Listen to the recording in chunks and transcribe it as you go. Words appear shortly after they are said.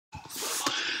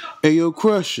Hey, yo,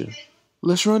 Crusher,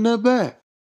 let's run that back.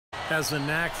 Has the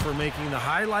knack for making the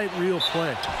highlight reel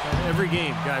play. Every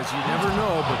game, guys, you never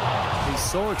know, but he's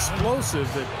so explosive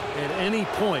that at any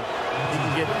point he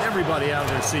can get everybody out of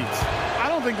their seats. I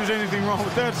don't think there's anything wrong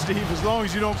with that, Steve, as long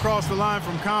as you don't cross the line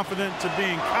from confident to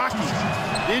being cocky.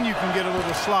 Then you can get a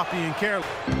little sloppy and careless.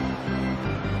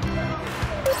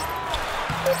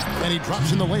 And he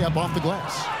drops in the layup off the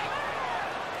glass.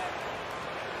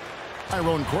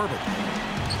 Tyrone Corbin.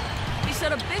 He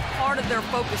said a big part of their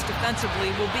focus defensively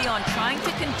will be on trying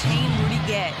to contain Rudy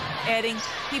Gay, adding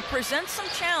he presents some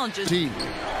challenges. Teague.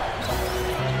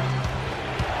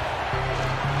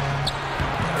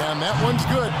 And that one's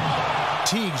good.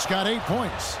 Teague's got 8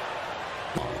 points.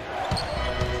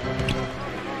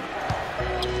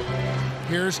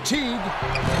 Here's Teague.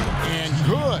 And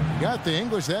good. Got the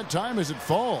English that time as it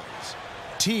falls.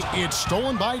 Teague. It's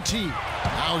stolen by Teague.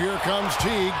 Now here comes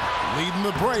Teague, leading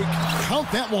the break.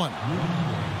 Count that one.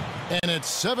 And it's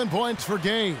 7 points for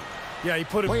Gay. Yeah, he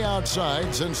put it way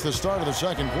outside since the start of the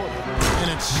second quarter.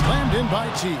 And it's slammed in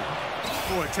by Teague.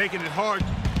 Boy, taking it hard.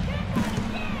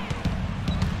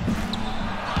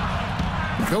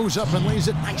 Goes up and lays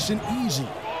it nice and easy.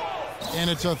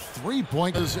 And it's a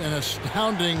 3-point. An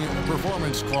astounding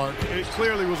performance, Clark. It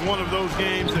clearly was one of those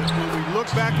games that when we look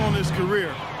back on his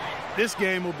career, this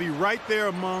game will be right there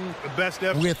among the best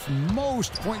ever. With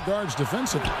most point guards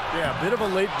defensively. Yeah, a bit of a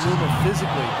late bloomer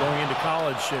physically going into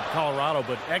college at Colorado,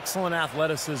 but excellent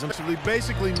athleticism.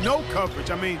 Basically no coverage.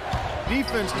 I mean,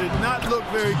 defense did not look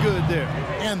very good there.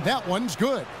 And that one's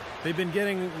good. They've been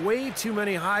getting way too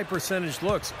many high percentage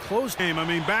looks. Close game. I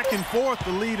mean, back and forth,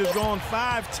 the lead has gone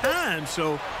 5 times,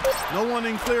 so no one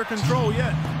in clear control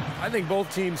yet. I think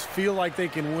both teams feel like they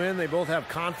can win. They both have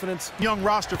confidence. Young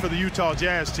roster for the Utah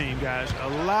Jazz team, guys. A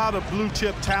lot of blue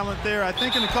chip talent there. I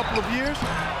think in a couple of years,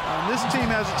 this team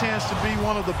has a chance to be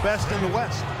one of the best in the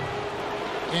West.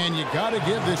 And you got to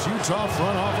give this Utah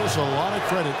front office a lot of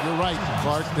credit. You're right,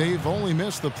 Clark. They've only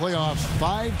missed the playoffs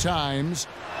 5 times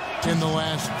in the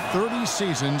last 30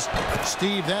 seasons.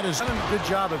 Steve, that is done a good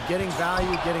job of getting value,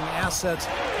 getting assets,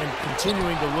 and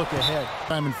continuing to look ahead.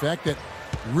 In fact, that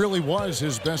really was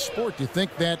his best sport. Do you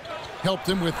think that helped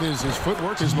him with his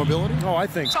footwork, his mobility? Oh, I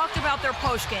think. Talked about their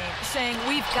postgame, saying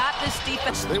we've got this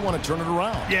defense. They want to turn it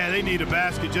around. Yeah, they need a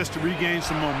basket just to regain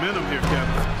some momentum here,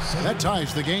 Kevin. That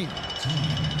ties the game.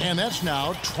 And that's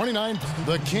now 29.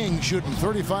 The Kings shooting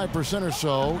 35% or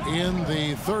so in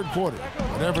the third quarter.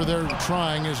 Whatever they're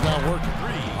trying is now working.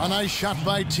 A nice shot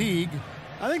by Teague.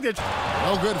 I think that's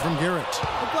no good from Garrett.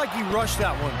 Looked like he rushed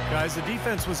that one, guys. The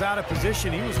defense was out of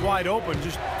position. He was wide open,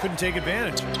 just couldn't take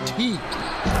advantage. Teague.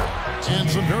 And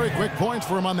some very quick points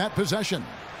for him on that possession.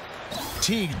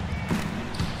 Teague.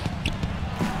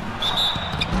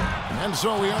 And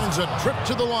so he earns a trip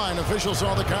to the line. Officials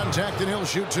saw the contact, and he'll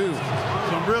shoot 2.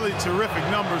 Some really terrific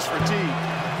numbers for Teague.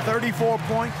 34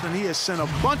 points, and he has sent a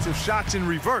bunch of shots in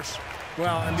reverse.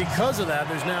 Well, and because of that,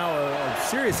 there's now a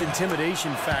serious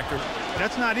intimidation factor.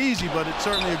 That's not easy, but it's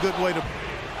certainly a good way to.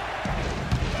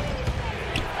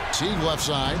 Teague left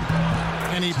side,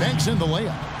 and he banks in the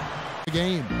layup. The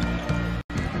game.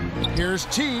 Here's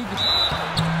Teague,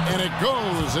 and it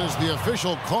goes as the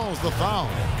official calls the foul.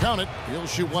 Count it. He'll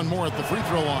shoot one more at the free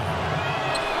throw line.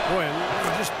 Boy,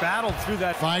 he just battled through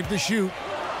that. 5 to shoot.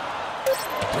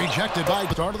 Rejected by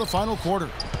the start of the final quarter.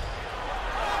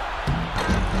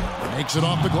 Makes it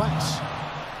off the glass.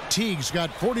 Teague's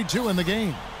got 42 in the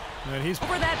game. And he's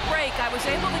over that break, I was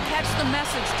able to catch the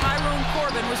message Tyrone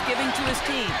Corbin was giving to his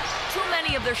team. Too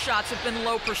many of their shots have been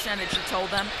low percentage, he told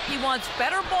them. He wants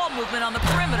better ball movement on the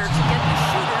perimeter to get the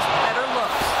shooters better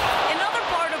looks. Another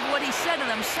part of what he said to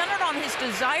them centered on his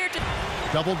desire to...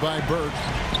 Doubled by Burke.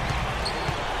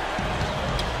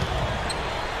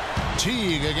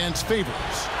 Teague against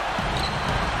Favors.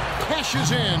 Cashes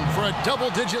in for a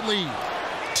double-digit lead.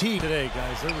 Teague. Today,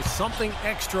 guys, there was something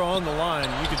extra on the line.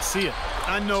 You could see it.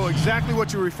 I know exactly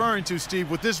what you're referring to, Steve.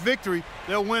 With this victory,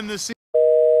 they'll win this season.